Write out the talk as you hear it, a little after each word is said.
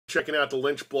Checking out the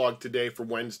Lynch blog today for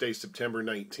Wednesday, September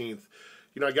 19th.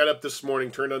 I got up this morning,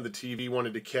 turned on the TV,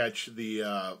 wanted to catch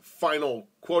the final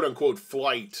quote-unquote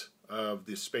flight of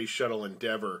the Space Shuttle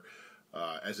Endeavour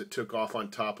as it took off on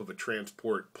top of a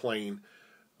transport plane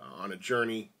on a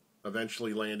journey,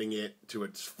 eventually landing it to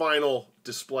its final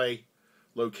display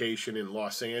location in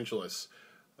Los Angeles.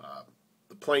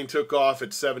 The plane took off at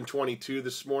 7:22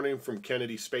 this morning from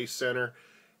Kennedy Space Center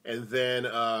and then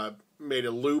made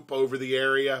a loop over the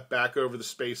area, back over the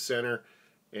Space Center,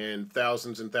 and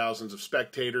thousands of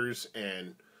spectators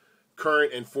and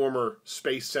current and former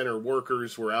Space Center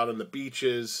workers were out on the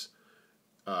beaches,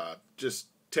 just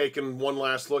taking one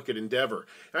last look at Endeavour.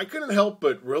 And I couldn't help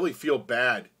but really feel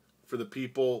bad for the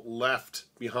people left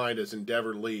behind as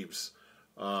Endeavour leaves.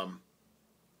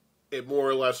 It more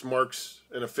or less marks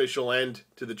an official end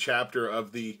to the chapter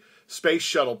of the Space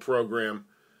Shuttle program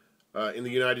in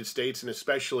the United States, and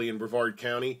especially in Brevard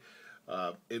County.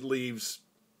 It leaves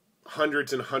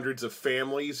hundreds and hundreds of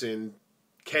families in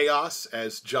chaos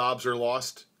as jobs are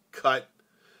lost, cut,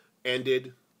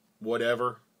 ended,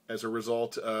 whatever, as a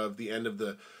result of the end of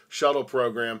the shuttle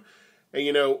program. And,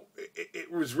 it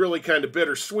was really kind of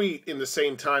bittersweet in the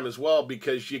same time as well,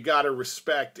 because you got to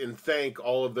respect and thank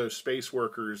all of those space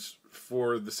workers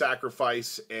for the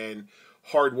sacrifice and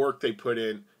hard work they put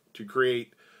in to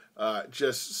create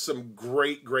just some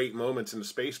great moments in the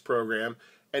space program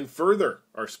and further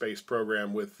our space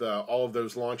program with all of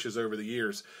those launches over the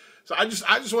years. So I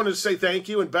just wanted to say thank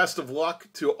you and best of luck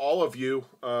to all of you.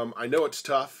 I know it's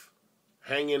tough.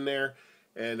 Hang in there,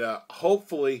 and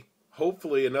hopefully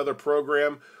another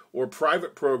program or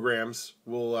private programs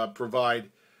will provide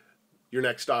your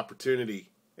next opportunity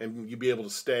and you'll be able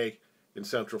to stay in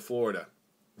Central Florida.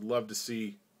 Love to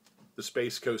see the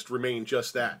Space Coast remain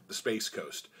just that, the Space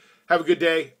Coast. Have a good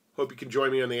day. Hope you can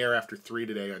join me on the air after 3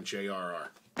 today on JRR.